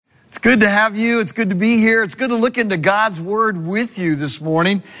good to have you. It's good to be here. It's good to look into God's Word with you this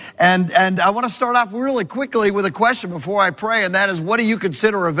morning. And I want to start off really quickly with a question before I pray, and that is, what do you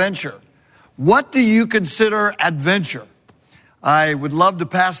consider a venture? What do you consider adventure? I would love to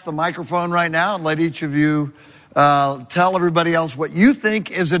pass the microphone right now and let each of you tell everybody else what you think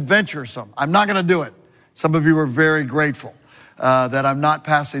is adventuresome. I'm not going to do it. Some of you are very grateful that I'm not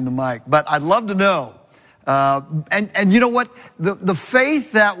passing the mic, but I'd love to know. And you know what? The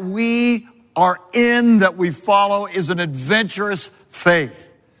faith that we are in, that we follow, is an adventurous faith.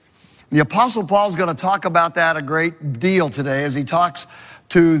 The Apostle Paul is going to talk about that a great deal today as he talks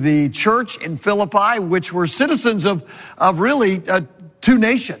to the church in Philippi, which were citizens of really two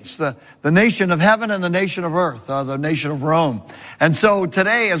nations, the nation of heaven and the nation of earth, the nation of Rome. And so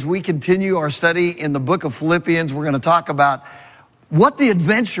today, as we continue our study in the book of Philippians, we're going to talk about what the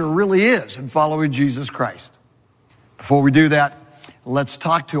adventure really is in following Jesus Christ. Before we do that, let's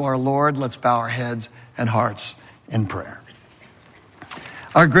talk to our Lord. Let's bow our heads and hearts in prayer.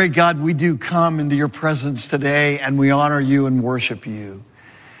 Our great God, we do come into your presence today, and we honor you and worship you.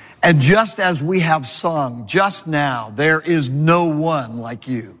 And just as we have sung just now, there is no one like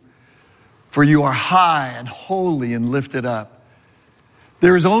you, for you are high and holy and lifted up.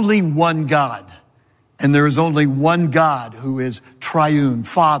 There is only one God. And there is only one God who is triune,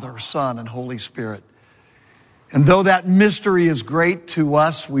 Father, Son, and Holy Spirit. And though that mystery is great to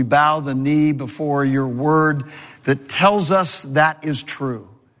us, we bow the knee before your word that tells us that is true.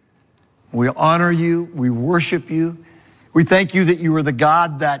 We honor you. We worship you. We thank you that you are the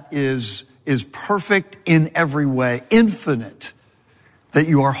God that is perfect in every way, infinite, that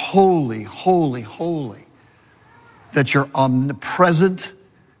you are holy, holy, holy, that you're omnipresent,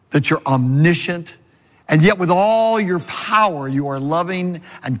 that you're omniscient. And yet with all your power, you are loving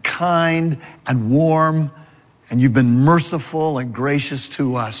and kind and warm, and you've been merciful and gracious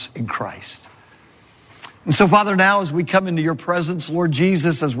to us in Christ. And so, Father, now as we come into your presence, Lord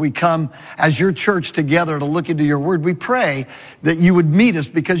Jesus, as we come as your church together to look into your word, we pray that you would meet us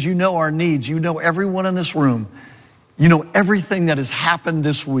because you know our needs. You know everyone in this room. You know everything that has happened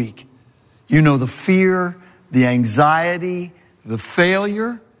this week. You know the fear, the anxiety, the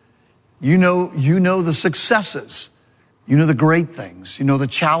failure. You know the successes. You know the great things. You know the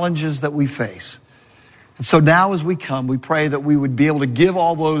challenges that we face. And so now as we come, we pray that we would be able to give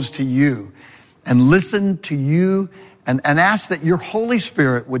all those to you and listen to you and ask that your Holy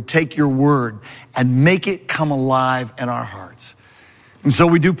Spirit would take your word and make it come alive in our hearts. And so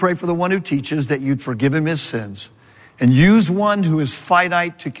we do pray for the one who teaches that you'd forgive him his sins and use one who is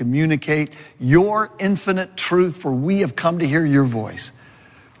finite to communicate your infinite truth, for we have come to hear your voice.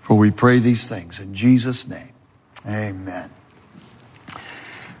 For we pray these things in Jesus' name. Amen.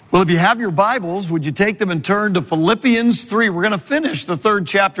 Well, if you have your Bibles, would you take them and turn to Philippians 3? We're going to finish the third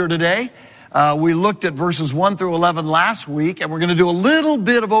chapter today. We looked at verses 1 through 11 last week, and we're going to do a little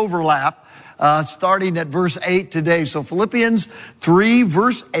bit of overlap starting at verse 8 today. So Philippians 3,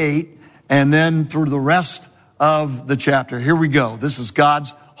 verse 8, and then through the rest of the chapter. Here we go. This is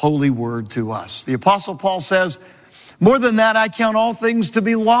God's holy word to us. The Apostle Paul says, "More than that, I count all things to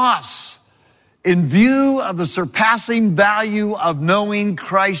be loss in view of the surpassing value of knowing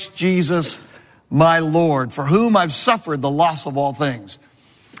Christ Jesus, my Lord, for whom I've suffered the loss of all things,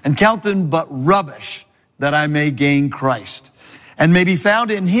 and count them but rubbish that I may gain Christ, and may be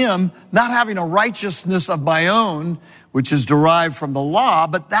found in him, not having a righteousness of my own, which is derived from the law,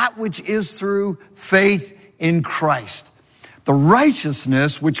 but that which is through faith in Christ, the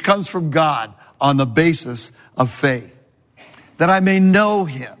righteousness which comes from God on the basis of faith, that I may know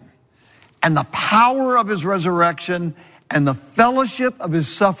him and the power of his resurrection and the fellowship of his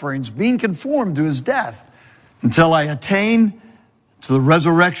sufferings, being conformed to his death, until I attain to the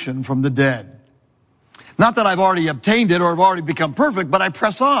resurrection from the dead. Not that I've already obtained it or have already become perfect, but I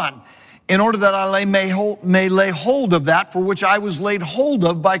press on in order that I may lay hold of that for which I was laid hold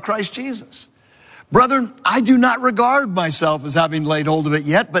of by Christ Jesus. Brethren, I do not regard myself as having laid hold of it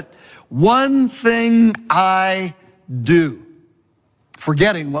yet, but one thing I do,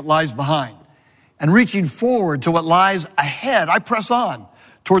 forgetting what lies behind and reaching forward to what lies ahead, I press on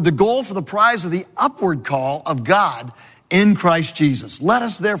toward the goal for the prize of the upward call of God in Christ Jesus. Let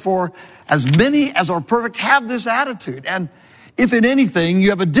us therefore, as many as are perfect, have this attitude. And if in anything you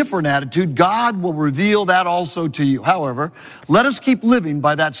have a different attitude, God will reveal that also to you. However, let us keep living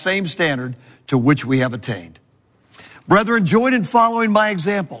by that same standard to which we have attained. Brethren, join in following my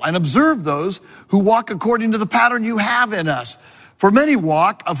example and observe those who walk according to the pattern you have in us. For many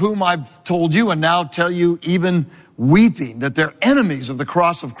walk, of whom I've told you and now tell you even weeping, that they're enemies of the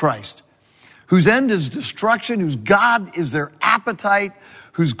cross of Christ, whose end is destruction, whose God is their appetite,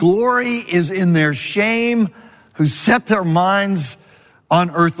 whose glory is in their shame, who set their minds on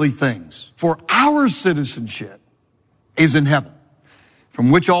earthly things. For our citizenship is in heaven,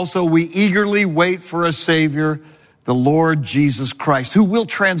 from which also we eagerly wait for a Savior, the Lord Jesus Christ, who will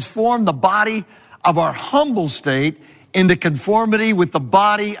transform the body of our humble state into conformity with the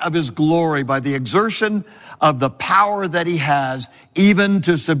body of his glory by the exertion of the power that he has, even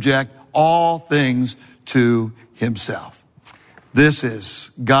to subject all things to himself. This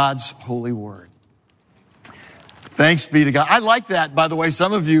is God's holy word. Thanks be to God. I like that, by the way.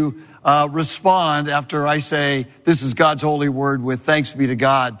 Some of you respond after I say, this is God's holy word, with thanks be to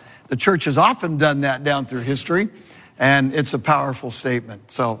God. The church has often done that down through history, and it's a powerful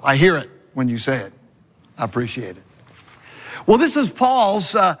statement. So I hear it when you say it. I appreciate it. Well, this is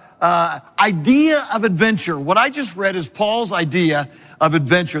Paul's idea of adventure. What I just read is Paul's idea of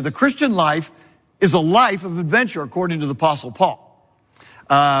adventure. The Christian life is a life of adventure, according to the Apostle Paul.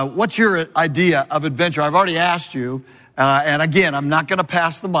 What's your idea of adventure? I've already asked you, and again, I'm not going to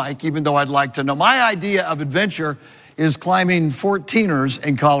pass the mic, even though I'd like to know. My idea of adventure is climbing 14ers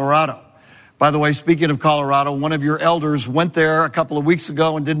in Colorado. By the way, speaking of Colorado, one of your elders went there a couple of weeks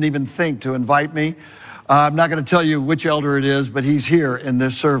ago and didn't even think to invite me. I'm not going to tell you which elder it is, but he's here in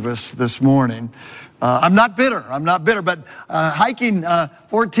this service this morning. I'm not bitter, but hiking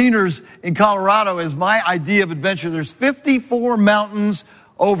 14ers in Colorado is my idea of adventure. There's 54 mountains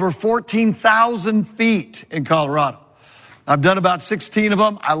over 14,000 feet in Colorado. I've done about 16 of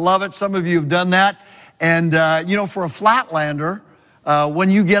them. I love it. Some of you have done that. And, for a flatlander,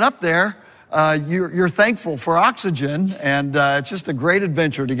 when you get up there, you're thankful for oxygen, and it's just a great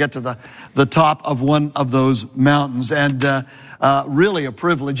adventure to get to the top of one of those mountains, and really a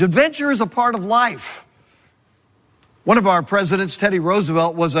privilege. Adventure is a part of life. One of our presidents, Teddy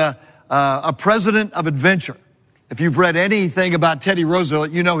Roosevelt, was a president of adventure. If you've read anything about Teddy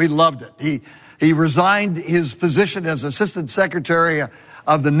Roosevelt, you know he loved it. He resigned his position as Assistant Secretary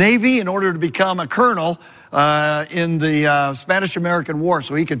of the Navy in order to become a colonel in the Spanish-American War,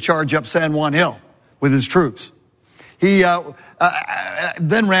 so he could charge up San Juan Hill with his troops. He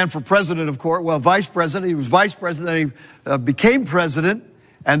then ran for president, of course. Well, vice president. He was vice president. Then he became president,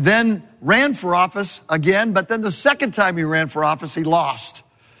 and then ran for office again. But then the second time he ran for office, he lost.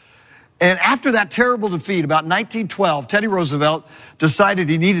 And after that terrible defeat, about 1912, Teddy Roosevelt decided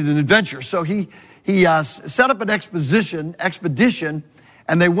he needed an adventure. So he set up an expedition,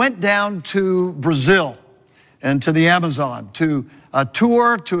 and they went down to Brazil and to the Amazon to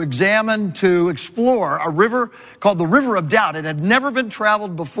tour, to examine, to explore a river called the River of Doubt. It had never been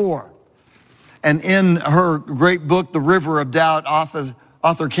traveled before. And in her great book, The River of Doubt,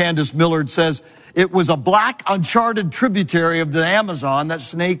 author Candace Millard says, it was a black, uncharted tributary of the Amazon that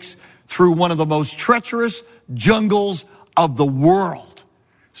snakes through one of the most treacherous jungles of the world.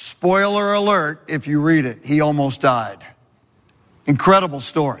 Spoiler alert, if you read it, he almost died. Incredible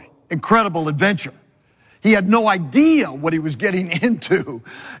story, incredible adventure. He had no idea what he was getting into.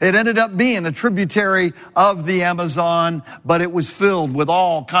 It ended up being a tributary of the Amazon, but it was filled with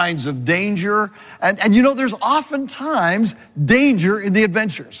all kinds of danger. And there's oftentimes danger in the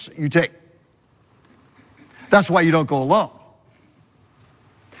adventures you take. That's why you don't go alone.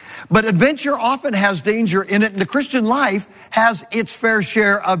 But adventure often has danger in it, and the Christian life has its fair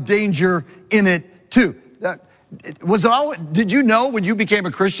share of danger in it too. Did you know when you became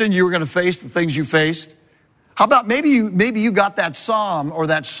a Christian you were going to face the things you faced? How about maybe you got that psalm or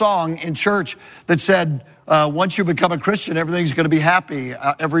that song in church that said, once you become a Christian, everything's going to be happy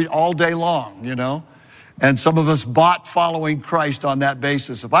all day long, And some of us bought following Christ on that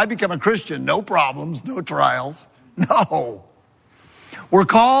basis. If I become a Christian, no problems, no trials. No. We're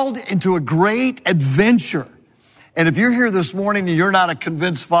called into a great adventure. And if you're here this morning and you're not a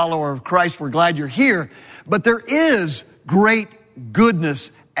convinced follower of Christ, we're glad you're here. But there is great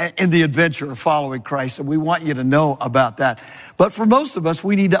goodness in the adventure of following Christ, and we want you to know about that. But for most of us,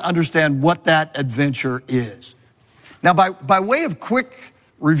 we need to understand what that adventure is. Now, by way of quick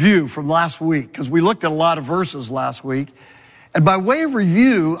review from last week, because we looked at a lot of verses last week, and by way of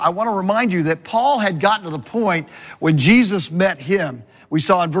review, I want to remind you that Paul had gotten to the point when Jesus met him. We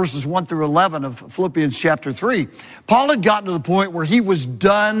saw in verses 1 through 11 of Philippians chapter 3. Paul had gotten to the point where he was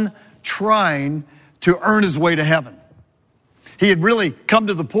done trying to earn his way to heaven. He had really come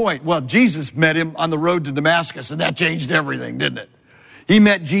to the point. Well, Jesus met him on the road to Damascus, and that changed everything, didn't it? He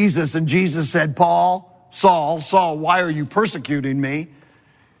met Jesus, and Jesus said, Saul, why are you persecuting me?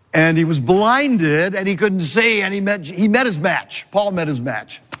 And he was blinded, and he couldn't see, and he met his match. Paul met his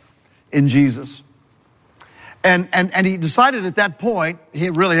match in Jesus. And he decided at that point, he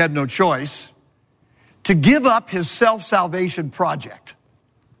really had no choice, to give up his self-salvation project.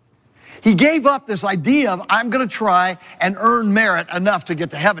 He gave up this idea of, I'm going to try and earn merit enough to get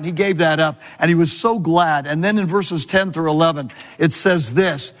to heaven. He gave that up, and he was so glad. And then in verses 10 through 11, it says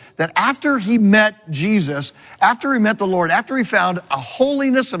this, that after he met Jesus, after he met the Lord, after he found a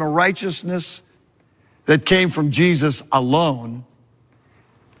holiness and a righteousness that came from Jesus alone,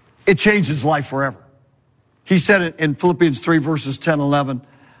 it changed his life forever. He said it in Philippians 3, verses 10 and 11.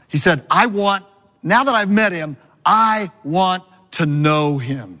 He said, now that I've met him, I want to know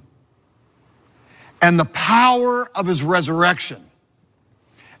him and the power of his resurrection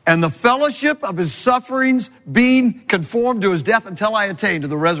and the fellowship of his sufferings, being conformed to his death until I attain to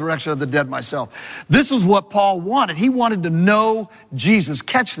the resurrection of the dead myself. This is what Paul wanted. He wanted to know Jesus.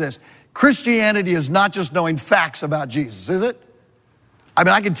 Catch this. Christianity is not just knowing facts about Jesus, is it? I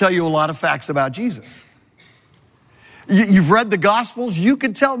mean, I can tell you a lot of facts about Jesus. You've read the Gospels. You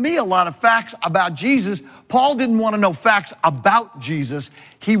can tell me a lot of facts about Jesus. Paul didn't want to know facts about Jesus.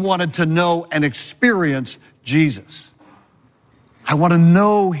 He wanted to know and experience Jesus. I want to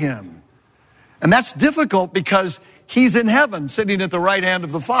know him. And that's difficult because he's in heaven, sitting at the right hand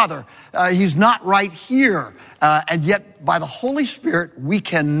of the Father. He's not right here. And yet, by the Holy Spirit, we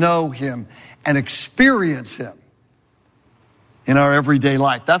can know him and experience him in our everyday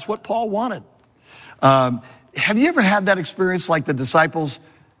life. That's what Paul wanted. Have you ever had that experience like the disciples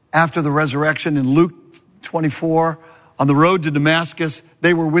after the resurrection in Luke 24? On the road to Damascus,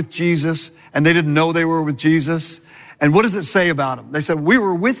 they were with Jesus, and they didn't know they were with Jesus. And what does it say about them? They said, we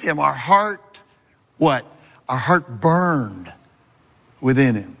were with him. Our heart, what? Our heart burned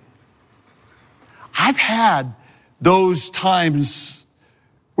within him. I've had those times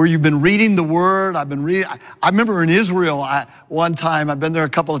where you've been reading the Word. I remember in Israel, one time, I've been there a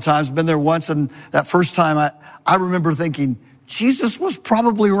couple of times, been there once, and that first time I remember thinking, Jesus was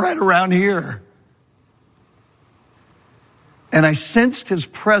probably right around here. And I sensed his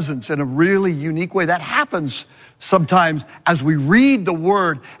presence in a really unique way. That happens sometimes as we read the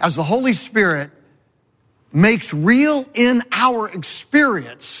Word, as the Holy Spirit makes real in our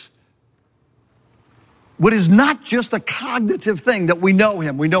experience what is not just a cognitive thing that we know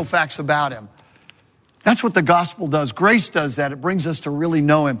him, we know facts about him. That's what the gospel does. Grace does that. It brings us to really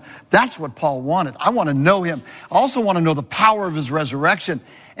know him. That's what Paul wanted. I want to know him. I also want to know the power of his resurrection.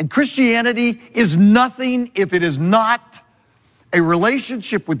 And Christianity is nothing if it is not a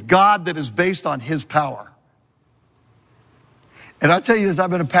relationship with God that is based on his power. And I'll tell you this,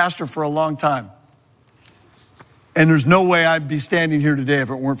 I've been a pastor for a long time. And there's no way I'd be standing here today if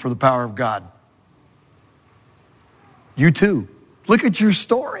it weren't for the power of God. You too. Look at your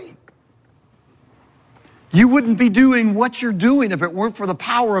story. You wouldn't be doing what you're doing if it weren't for the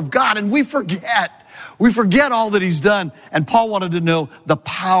power of God. And we forget. We forget all that he's done. And Paul wanted to know the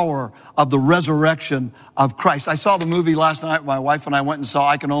power of the resurrection of Christ. I saw the movie last night. My wife and I went and saw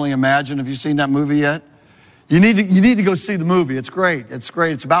I Can Only Imagine. Have you seen that movie yet? You need to go see the movie. It's great. It's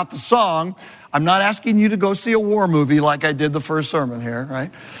great. It's about the song. I'm not asking you to go see a war movie like I did the first sermon here,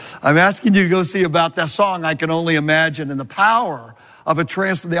 right? I'm asking you to go see about that song, I Can Only Imagine, and the power of a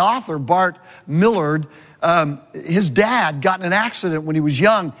transfer. The author, Bart Millard, his dad got in an accident when he was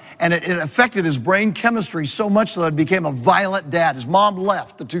young, and it affected his brain chemistry so much that it became a violent dad. His mom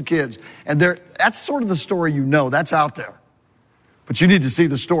left the two kids, and that's sort of the story you know. That's out there. But you need to see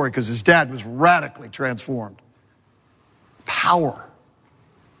the story because his dad was radically transformed. Power.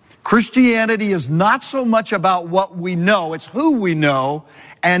 Christianity is not so much about what we know, it's who we know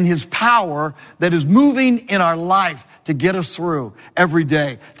and his power that is moving in our life to get us through every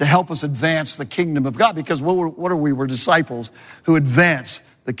day, to help us advance the kingdom of God. Because what are we? We're disciples who advance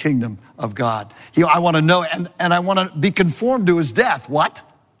the kingdom of God. I want to know, and I want to be conformed to his death. What?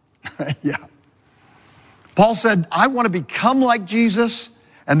 Yeah. Paul said, I want to become like Jesus,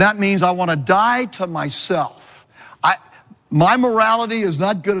 and that means I want to die to myself. My morality is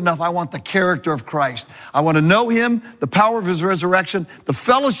not good enough. I want the character of Christ. I want to know him, the power of his resurrection, the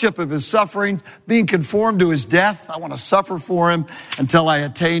fellowship of his sufferings, being conformed to his death. I want to suffer for him until I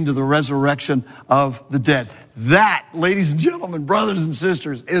attain to the resurrection of the dead. That, ladies and gentlemen, brothers and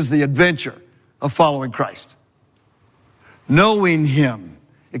sisters, is the adventure of following Christ. Knowing him,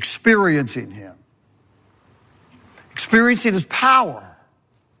 experiencing him, experiencing his power,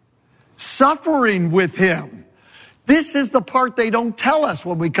 suffering with him. This is the part they don't tell us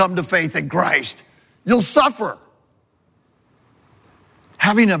when we come to faith in Christ. You'll suffer.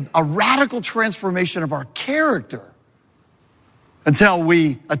 Having a radical transformation of our character until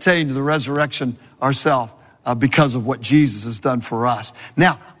we attain to the resurrection ourselves because of what Jesus has done for us.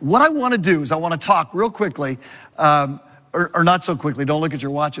 Now, what I want to do is I want to talk real quickly, or not so quickly, don't look at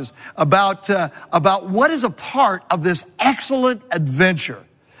your watches, about what is a part of this excellent adventure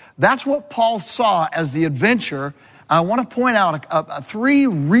That's what Paul saw as the adventure. I want to point out three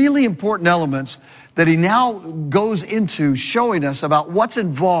really important elements that he now goes into showing us about what's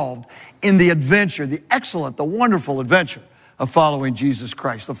involved in the adventure, the excellent, the wonderful adventure of following Jesus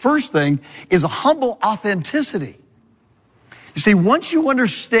Christ. The first thing is a humble authenticity. You see, once you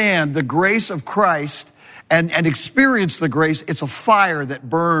understand the grace of Christ and experience the grace, it's a fire that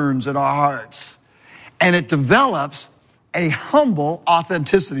burns in our hearts. And it develops a humble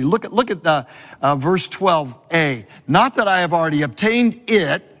authenticity. Look at verse 12a. Not that I have already obtained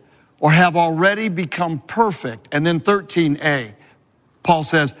it or have already become perfect. And then 13a, Paul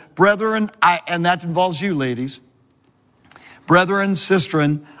says, brethren, and that involves you ladies, brethren,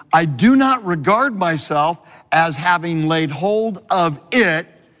 sistren, I do not regard myself as having laid hold of it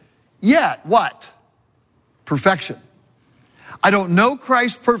yet. What? Perfection. I don't know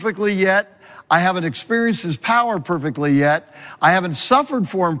Christ perfectly yet. I haven't experienced his power perfectly yet. I haven't suffered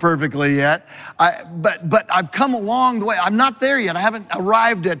for him perfectly yet. But I've come along the way. I'm not there yet. I haven't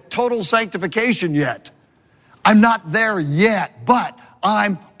arrived at total sanctification yet. I'm not there yet, but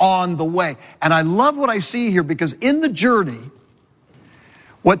I'm on the way. And I love what I see here because in the journey,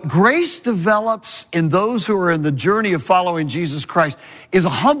 what grace develops in those who are in the journey of following Jesus Christ is a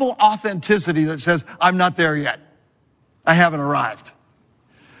humble authenticity that says, I'm not there yet. I haven't arrived.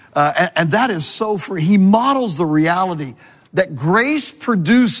 And that is so free. He models the reality that grace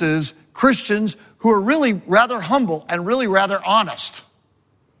produces Christians who are really rather humble and really rather honest.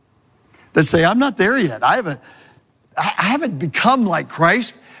 That say, I'm not there yet. I haven't become like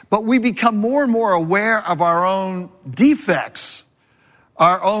Christ, but we become more and more aware of our own defects,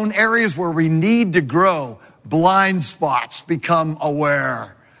 our own areas where we need to grow, blind spots become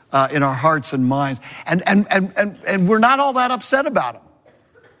aware in our hearts and minds. And we're not all that upset about them.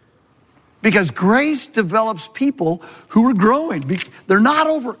 Because grace develops people who are growing.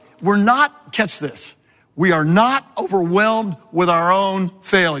 Catch this, we are not overwhelmed with our own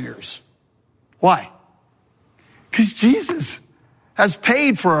failures. Why? Because Jesus has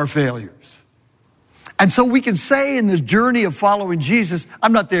paid for our failures. And so we can say in this journey of following Jesus,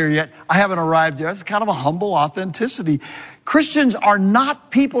 I'm not there yet. I haven't arrived yet. It's kind of a humble authenticity. Christians are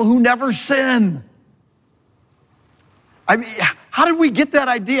not people who never sin. I mean, how did we get that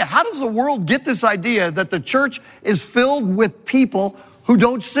idea? How does the world get this idea that the church is filled with people who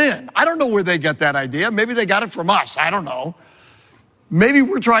don't sin? I don't know where they get that idea. Maybe they got it from us. I don't know. Maybe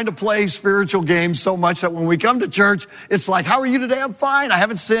we're trying to play spiritual games so much that when we come to church, it's like, how are you today? I'm fine. I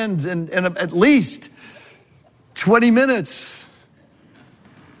haven't sinned in at least 20 minutes.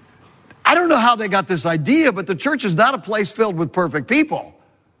 I don't know how they got this idea, but the church is not a place filled with perfect people.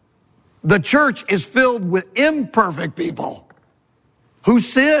 The church is filled with imperfect people who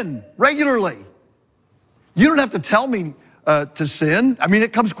sin regularly. You don't have to tell me to sin. I mean,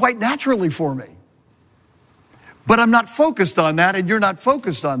 it comes quite naturally for me. But I'm not focused on that, and you're not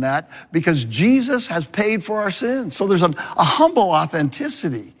focused on that because Jesus has paid for our sins. So there's a humble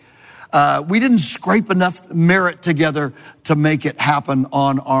authenticity. We didn't scrape enough merit together to make it happen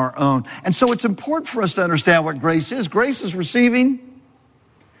on our own. And so it's important for us to understand what grace is. Grace is receiving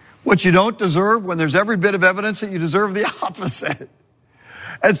what you don't deserve when there's every bit of evidence that you deserve the opposite.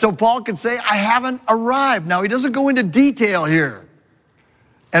 And so Paul could say, I haven't arrived. Now, he doesn't go into detail here.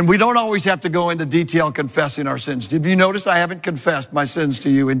 And we don't always have to go into detail confessing our sins. Did you notice I haven't confessed my sins to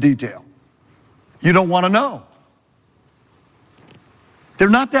you in detail? You don't want to know. They're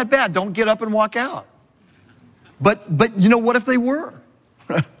not that bad. Don't get up and walk out. But you know, what if they were?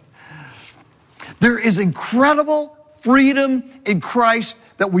 There is incredible freedom in Christ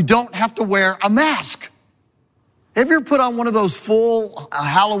that we don't have to wear a mask. Have you ever put on one of those full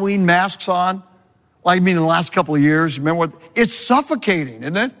Halloween masks on? Like, I mean, in the last couple of years, remember what? It's suffocating,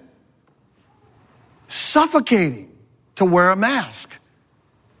 isn't it? Suffocating to wear a mask.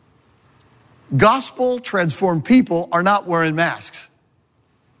 Gospel transformed people are not wearing masks.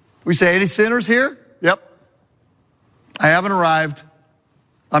 We say, any sinners here? Yep. I haven't arrived.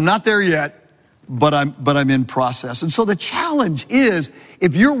 I'm not there yet. But I'm in process. And so the challenge is,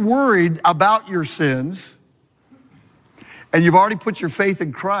 if you're worried about your sins and you've already put your faith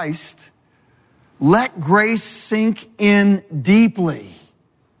in Christ, let grace sink in deeply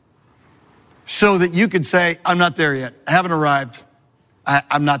so that you can say, I'm not there yet. I haven't arrived.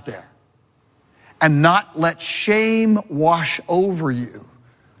 I'm not there. And not let shame wash over you.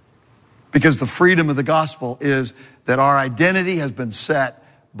 Because the freedom of the gospel is that our identity has been set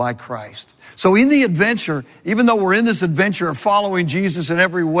by Christ. So in the adventure, even though we're in this adventure of following Jesus in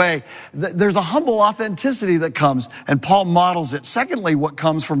every way, there's a humble authenticity that comes, and Paul models it. Secondly, what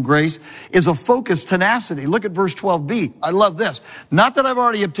comes from grace is a focused tenacity. Look at verse 12b. I love this. Not that I've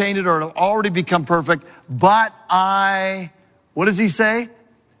already obtained it or already become perfect, but what does he say?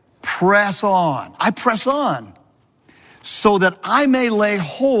 Press on. I press on so that I may lay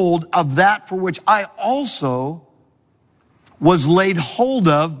hold of that for which I also was laid hold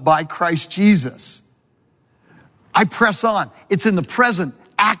of by Christ Jesus. I press on. It's in the present,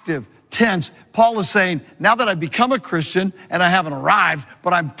 active tense. Paul is saying, now that I've become a Christian and I haven't arrived,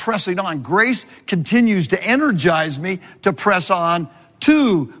 but I'm pressing on. Grace continues to energize me to press on,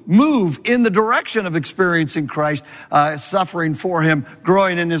 to move in the direction of experiencing Christ, suffering for him,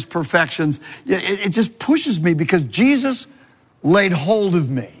 growing in his perfections. It just pushes me because Jesus laid hold of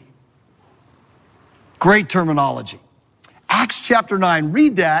me. Great terminology. Acts chapter 9,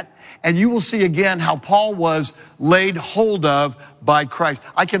 read that, and you will see again how Paul was laid hold of by Christ.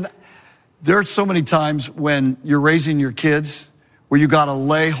 There are so many times when you're raising your kids where you got to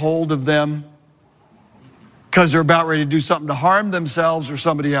lay hold of them because they're about ready to do something to harm themselves or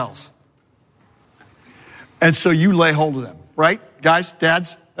somebody else. And so you lay hold of them, right? Guys,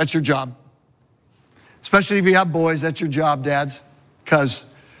 dads, that's your job. Especially if you have boys, that's your job, dads. Because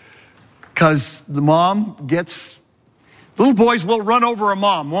the mom gets... Little boys will run over a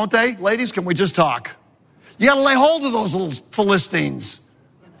mom, won't they? Ladies, can we just talk? You got to lay hold of those little Philistines.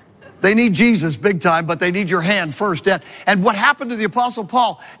 They need Jesus big time, but they need your hand first, Dad. And what happened to the Apostle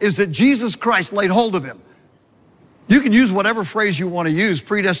Paul is that Jesus Christ laid hold of him. You can use whatever phrase you want to use,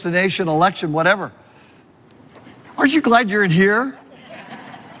 predestination, election, whatever. Aren't you glad you're in here?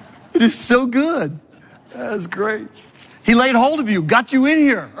 It is so good. That's great. He laid hold of you, got you in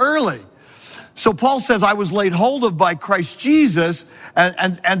here early. So Paul says, I was laid hold of by Christ Jesus,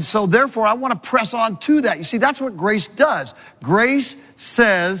 and so therefore I want to press on to that. You see, that's what grace does. Grace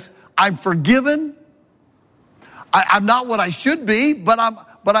says, I'm forgiven. I'm not what I should be, but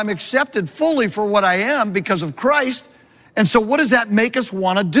I'm accepted fully for what I am because of Christ. And so what does that make us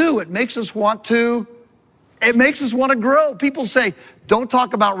want to do? It makes us want to grow. People say, don't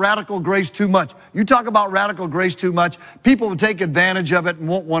talk about radical grace too much. You talk about radical grace too much, people will take advantage of it and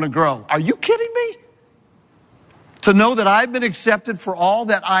won't want to grow. Are you kidding me? To know that I've been accepted for all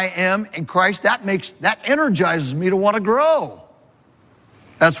that I am in Christ, that energizes me to want to grow.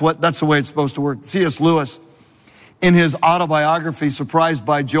 That's the way it's supposed to work. C.S. Lewis, in his autobiography, Surprised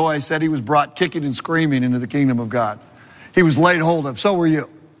by Joy, said he was brought kicking and screaming into the kingdom of God. He was laid hold of. So were you.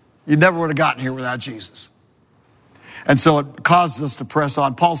 You never would have gotten here without Jesus. And so it causes us to press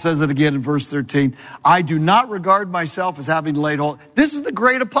on. Paul says it again in verse 13. I do not regard myself as having laid hold. This is the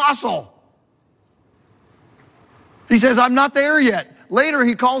great apostle. He says, I'm not there yet. Later,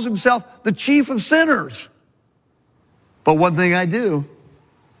 he calls himself the chief of sinners. But one thing I do,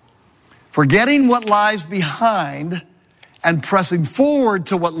 forgetting what lies behind and pressing forward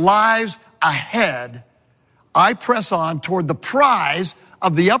to what lies ahead, I press on toward the prize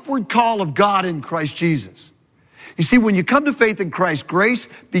of the upward call of God in Christ Jesus. You see, when you come to faith in Christ, grace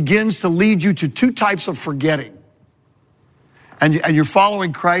begins to lead you to two types of forgetting. And you're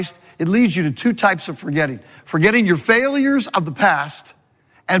following Christ, it leads you to two types of forgetting. Forgetting your failures of the past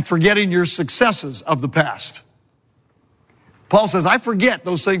and forgetting your successes of the past. Paul says, I forget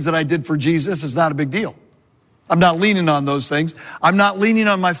those things that I did for Jesus. It's not a big deal. I'm not leaning on those things. I'm not leaning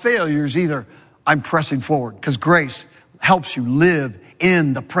on my failures either. I'm pressing forward because grace helps you live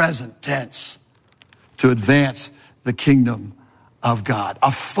in the present tense to advance the kingdom of God.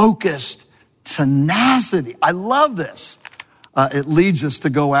 A focused tenacity. I love this. It leads us to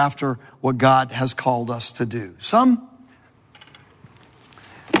go after what God has called us to do. Some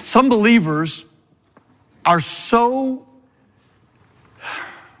believers are so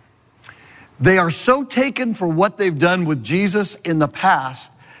taken for what they've done with Jesus in the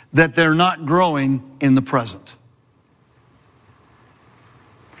past that they're not growing in the present.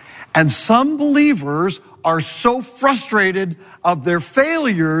 And some believers are so frustrated of their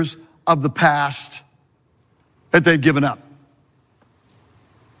failures of the past that they've given up.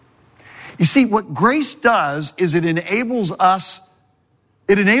 You see, what grace does is it enables us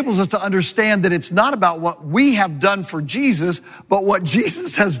to understand that it's not about what we have done for Jesus, but what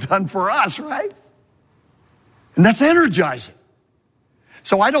Jesus has done for us, right? And that's energizing.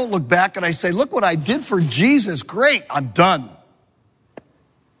 So I don't look back and I say, look what I did for Jesus. Great, I'm done.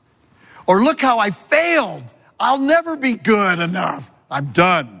 Or look how I failed. I'll never be good enough. I'm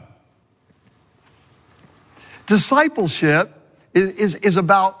done. Discipleship is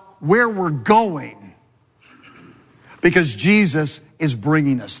about where we're going because Jesus is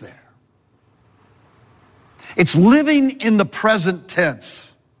bringing us there. It's living in the present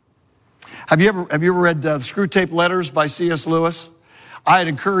tense. Have you ever read Screwtape Letters by C.S. Lewis? I'd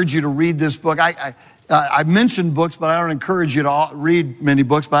encourage you to read this book. I mentioned books, but I don't encourage you to read many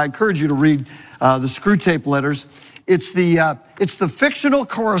books, but I encourage you to read the Screwtape Letters. It's the fictional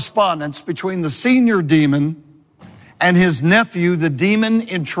correspondence between the senior demon and his nephew, the demon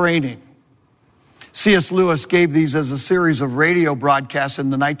in training. C.S. Lewis gave these as a series of radio broadcasts in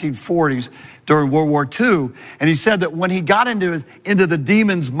the 1940s during World War II. And he said that when he got into the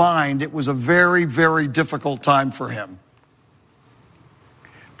demon's mind, it was a very, very difficult time for him.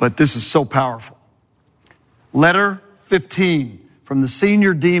 But this is so powerful. Letter 15 from the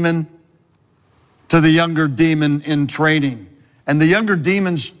senior demon to the younger demon in training. And the younger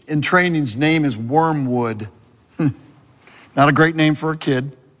demon in training's name is Wormwood. Not a great name for a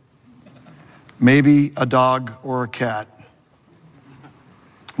kid. Maybe a dog or a cat.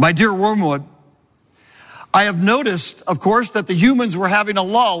 My dear Wormwood, I have noticed, of course, that the humans were having a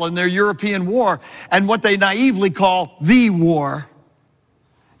lull in their European war and what they naively call the war.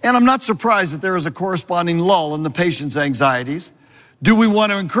 And I'm not surprised that there is a corresponding lull in the patient's anxieties. Do we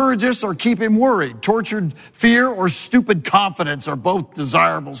want to encourage this or keep him worried? Tortured fear or stupid confidence are both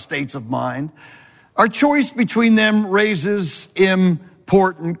desirable states of mind. Our choice between them raises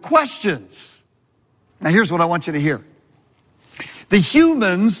important questions. Now, here's what I want you to hear. The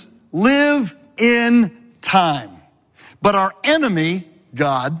humans live in time, but our enemy,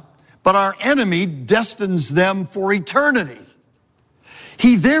 God, destines them for eternity.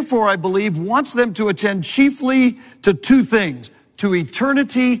 He, therefore, I believe, wants them to attend chiefly to two things, to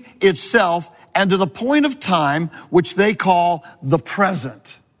eternity itself and to the point of time which they call the present.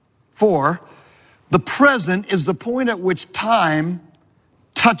 For the present is the point at which time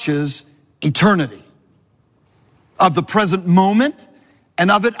touches eternity. Of the present moment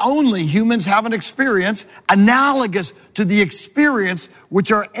and of it only, humans have an experience analogous to the experience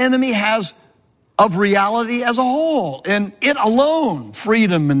which our enemy has of reality as a whole. And it alone,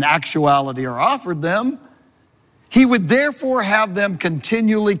 freedom and actuality are offered them. He would therefore have them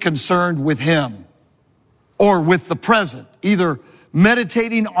continually concerned with him or with the present, either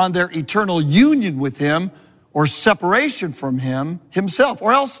meditating on their eternal union with him or separation from him himself,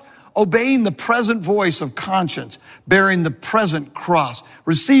 or else obeying the present voice of conscience, bearing the present cross,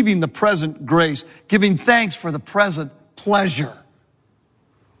 receiving the present grace, giving thanks for the present pleasure.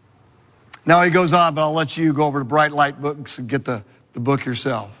 Now he goes on, but I'll let you go over to Bright Light Books and get the book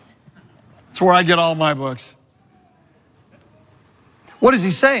yourself. That's where I get all my books. What is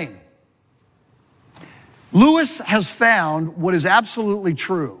he saying? Lewis has found what is absolutely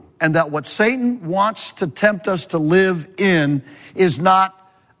true, and that what Satan wants to tempt us to live in is not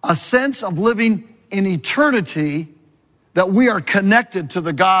a sense of living in eternity, that we are connected to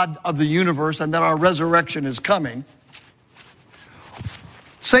the God of the universe and that our resurrection is coming.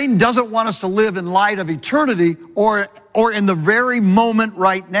 Satan doesn't want us to live in light of eternity or in the very moment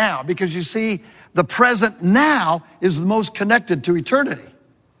right now, because you see, the present now is the most connected to eternity.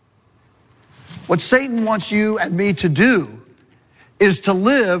 What Satan wants you and me to do is to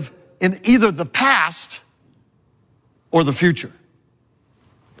live in either the past or the future.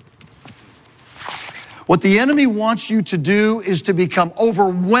 What the enemy wants you to do is to become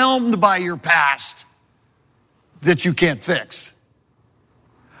overwhelmed by your past that you can't fix.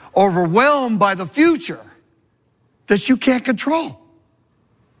 Overwhelmed by the future that you can't control.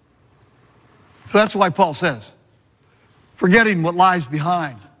 So that's why Paul says, forgetting what lies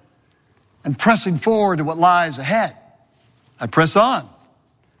behind and pressing forward to what lies ahead, I press on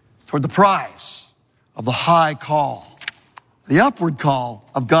toward the prize of the high call, the upward call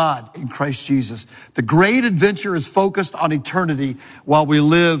of God in Christ Jesus. The great adventure is focused on eternity while we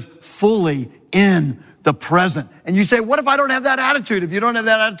live fully in the present. And you say, what if I don't have that attitude? If you don't have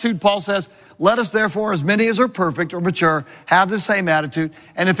that attitude, Paul says, let us therefore, as many as are perfect or mature, have the same attitude.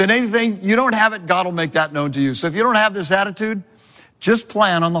 And if in anything you don't have it, God will make that known to you. So if you don't have this attitude, just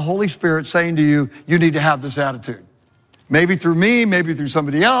plan on the Holy Spirit saying to you, you need to have this attitude. Maybe through me, maybe through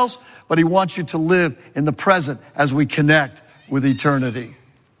somebody else, but he wants you to live in the present as we connect with eternity.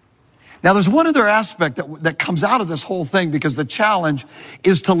 Now, there's one other aspect that comes out of this whole thing, because the challenge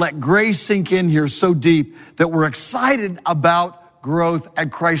is to let grace sink in here so deep that we're excited about growth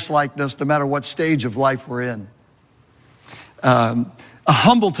and Christ-likeness no matter what stage of life we're in. A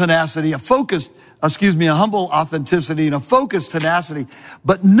humble tenacity, a humble authenticity and a focused tenacity.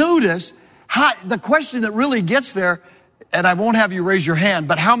 But notice the question that really gets there, and I won't have you raise your hand,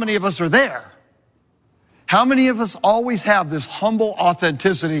 but how many of us are there? How many of us always have this humble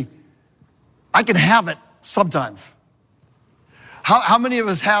authenticity? I can have it sometimes. How many of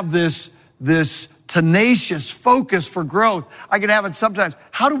us have this tenacious focus for growth? I can have it sometimes.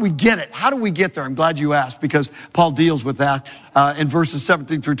 How do we get it? How do we get there? I'm glad you asked, because Paul deals with that in verses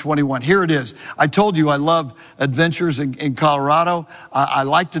 17 through 21. Here it is. I told you I love adventures in Colorado. I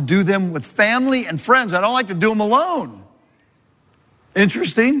like to do them with family and friends. I don't like to do them alone.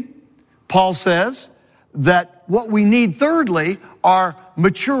 Interesting. Paul says that what we need, thirdly, are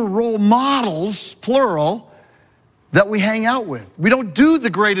mature role models, plural, that we hang out with. We don't do the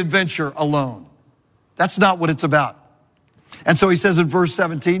great adventure alone. That's not what it's about. And so he says in verse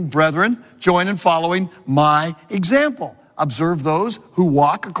 17, brethren, join in following my example. Observe those who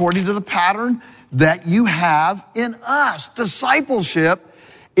walk according to the pattern that you have in us. Discipleship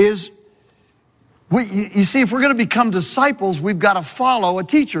is, you see, if we're going to become disciples, we've got to follow a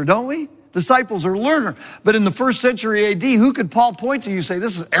teacher, don't we? Disciples are learner. But in the first century AD, who could Paul point to you and say,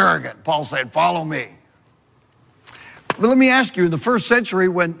 this is arrogant? Paul said, follow me. But let me ask you, in the first century,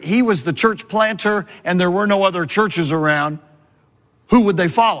 when he was the church planter and there were no other churches around, who would they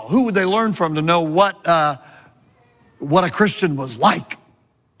follow? Who would they learn from to know what a Christian was like?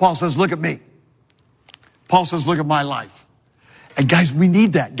 Paul says, look at me. Paul says, look at my life. And guys, we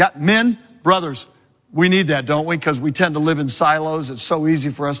need that. Men, brothers, we need that, don't we? Because we tend to live in silos. It's so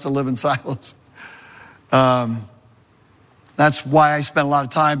easy for us to live in silos. That's why I spend a lot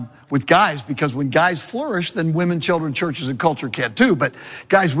of time with guys, because when guys flourish, then women, children, churches, and culture can too. But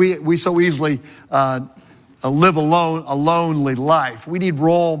guys, we so easily live a lonely life. We need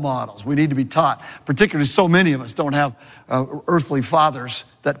role models. We need to be taught. Particularly, so many of us don't have earthly fathers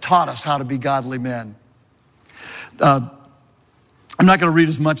that taught us how to be godly men. I'm not going to read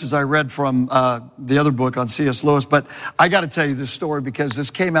as much as I read from the other book on C.S. Lewis, but I got to tell you this story because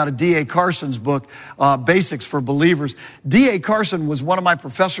this came out of D.A. Carson's book, Basics for Believers. D.A. Carson was one of my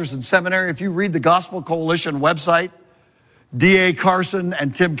professors in seminary. If you read the Gospel Coalition website, D.A. Carson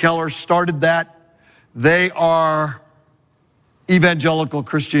and Tim Keller started that. They are evangelical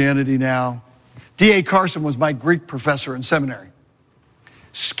Christianity now. D.A. Carson was my Greek professor in seminary.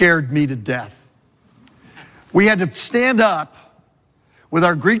 Scared me to death. We had to stand up with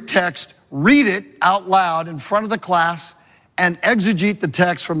our Greek text, read it out loud in front of the class, and exegete the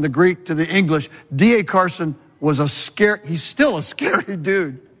text from the Greek to the English. D.A. Carson was he's still a scary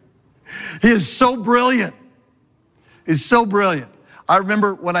dude. He is so brilliant. He's so brilliant. I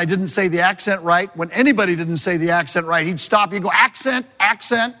remember when I didn't say the accent right, when anybody didn't say the accent right, he'd stop, he'd go, accent,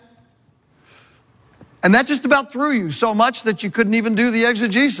 accent. And that just about threw you so much that you couldn't even do the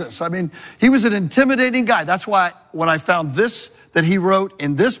exegesis. I mean, he was an intimidating guy. That's why when I found this that he wrote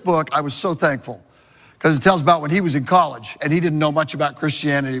in this book, I was so thankful, because it tells about when he was in college and he didn't know much about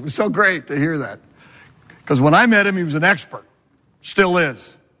Christianity. It was so great to hear that, because when I met him, he was an expert. Still is.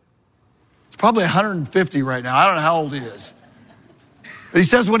 He's probably 150 right now. I don't know how old he is. But he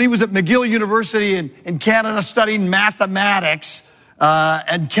says when he was at McGill University in Canada studying mathematics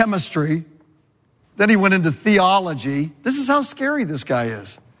and chemistry, then he went into theology. This is how scary this guy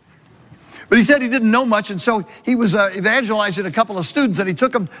is. But he said he didn't know much, and so he was evangelizing a couple of students, and he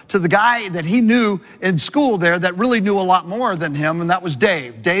took them to the guy that he knew in school there that really knew a lot more than him, and that was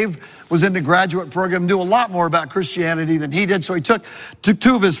Dave. Dave was in the graduate program, knew a lot more about Christianity than he did, so he took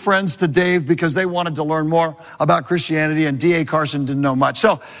two of his friends to Dave because they wanted to learn more about Christianity, and D.A. Carson didn't know much.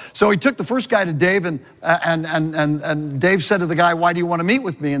 So he took the first guy to Dave, and Dave said to the guy, why do you want to meet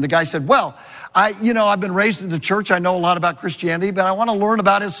with me? And the guy said, well, I've been raised in the church. I know a lot about Christianity, but I want to learn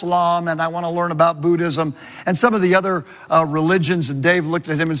about Islam, and I want to learn about Buddhism and some of the other religions. And Dave looked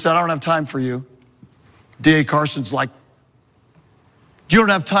at him and said, I don't have time for you. D.A. Carson's like, you don't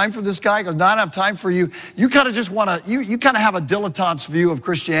have time for this guy? He goes, no, I don't have time for you. You kind of just want to, you kind of have a dilettante's view of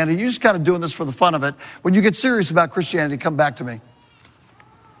Christianity. You're just kind of doing this for the fun of it. When you get serious about Christianity, come back to me.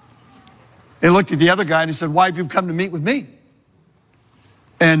 He looked at the other guy and he said, why have you come to meet with me?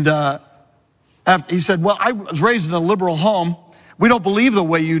 And he said, well, I was raised in a liberal home. We don't believe the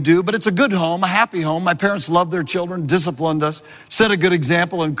way you do, but it's a good home, a happy home. My parents loved their children, disciplined us, set a good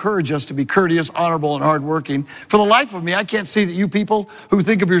example, encouraged us to be courteous, honorable, and hardworking. For the life of me, I can't see that you people who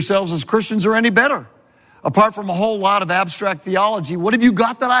think of yourselves as Christians are any better. Apart from a whole lot of abstract theology, what have you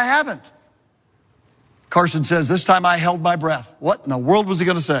got that I haven't? Carson says, this time I held my breath. What in the world was he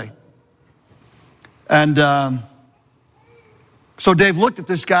going to say? And so Dave looked at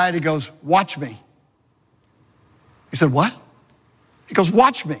this guy and he goes, watch me. He said, what? He goes,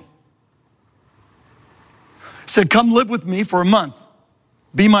 watch me. He said, come live with me for a month.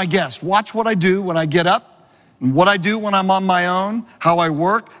 Be my guest. Watch what I do when I get up, and what I do when I'm on my own, how I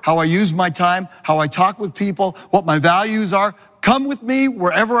work, how I use my time, how I talk with people, what my values are. Come with me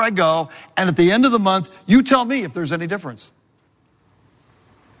wherever I go, and at the end of the month, you tell me if there's any difference.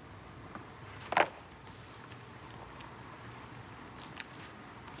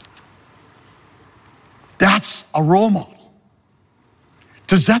 That's a role model.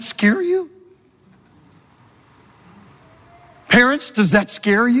 Does that scare you? Parents, does that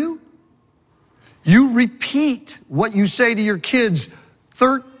scare you? You repeat what you say to your kids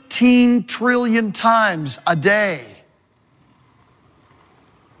 13 trillion times a day.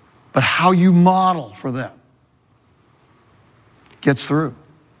 But how you model for them gets through.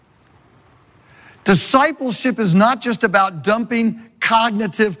 Discipleship is not just about dumping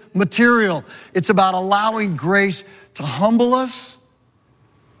cognitive material. It's about allowing grace to humble us,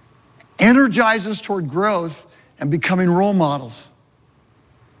 energize us toward growth, and becoming role models.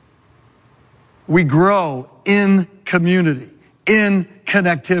 We grow in community, in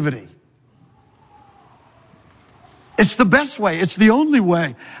connectivity. It's the best way. It's the only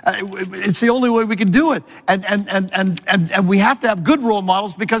way. It's the only way we can do it. And we have to have good role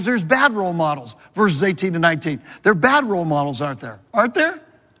models because there's bad role models. Verses 18 to 19. There are bad role models, aren't there? Aren't there?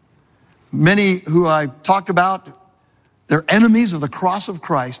 Many who I talked about, they're enemies of the cross of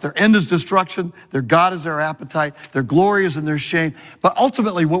Christ. Their end is destruction. Their God is their appetite. Their glory is in their shame. But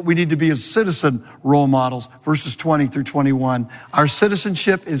ultimately what we need to be is citizen role models. Verses 20 through 21. Our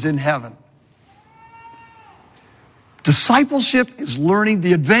citizenship is in heaven. Discipleship is learning,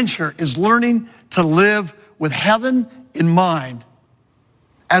 the adventure is learning to live with heaven in mind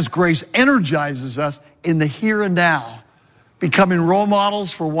as grace energizes us in the here and now, becoming role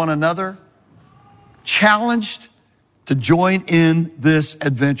models for one another, challenged to join in this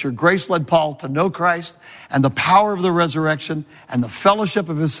adventure. Grace led Paul to know Christ and the power of the resurrection and the fellowship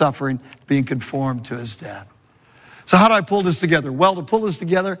of his suffering, being conformed to his death. So how do I pull this together? Well, to pull this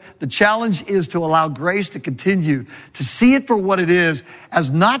together, the challenge is to allow grace to continue to see it for what it is, as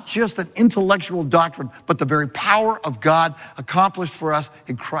not just an intellectual doctrine, but the very power of God accomplished for us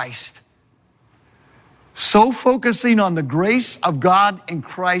in Christ. So focusing on the grace of God in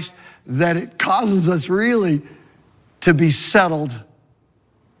Christ that it causes us really to be settled.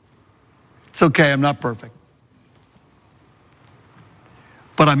 It's okay, I'm not perfect.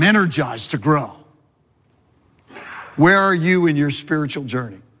 But I'm energized to grow. Where are you in your spiritual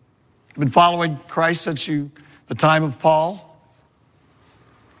journey? You've been following Christ since the time of Paul?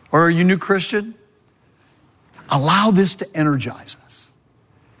 Or are you a new Christian? Allow this to energize us.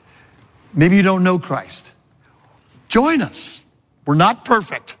 Maybe you don't know Christ. Join us. We're not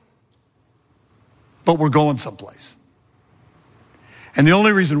perfect, but we're going someplace. And the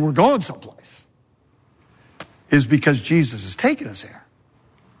only reason we're going someplace is because Jesus has taken us there.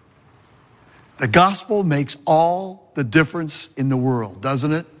 The gospel makes all the difference in the world,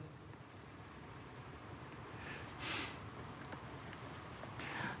 doesn't it?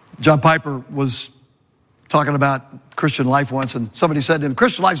 John Piper was talking about Christian life once, and somebody said to him,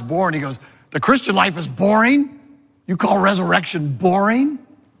 Christian life's boring. He goes, the Christian life is boring? You call resurrection boring?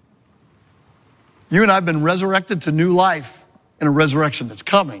 You and I have been resurrected to new life in a resurrection that's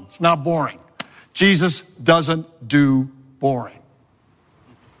coming. It's not boring. Jesus doesn't do boring.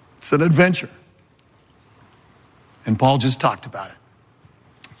 It's an adventure. And Paul just talked about it.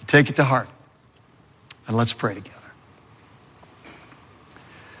 You take it to heart. And let's pray together.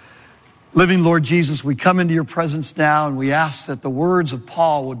 Living Lord Jesus, we come into your presence now and we ask that the words of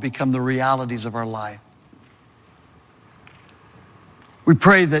Paul would become the realities of our life. We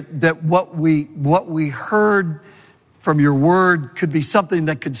pray that what we heard from your word could be something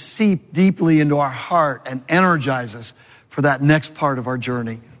that could seep deeply into our heart and energize us for that next part of our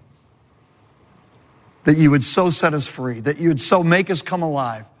journey. That you would so set us free, that you would so make us come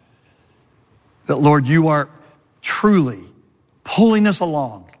alive. That, Lord, you are truly pulling us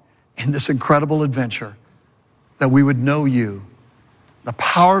along in this incredible adventure, that we would know you, the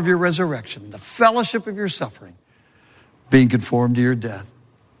power of your resurrection, the fellowship of your suffering, being conformed to your death,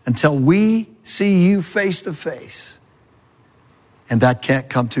 until we see you face to face. And that can't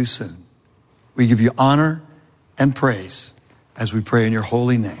come too soon. We give you honor and praise as we pray in your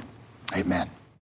holy name. Amen.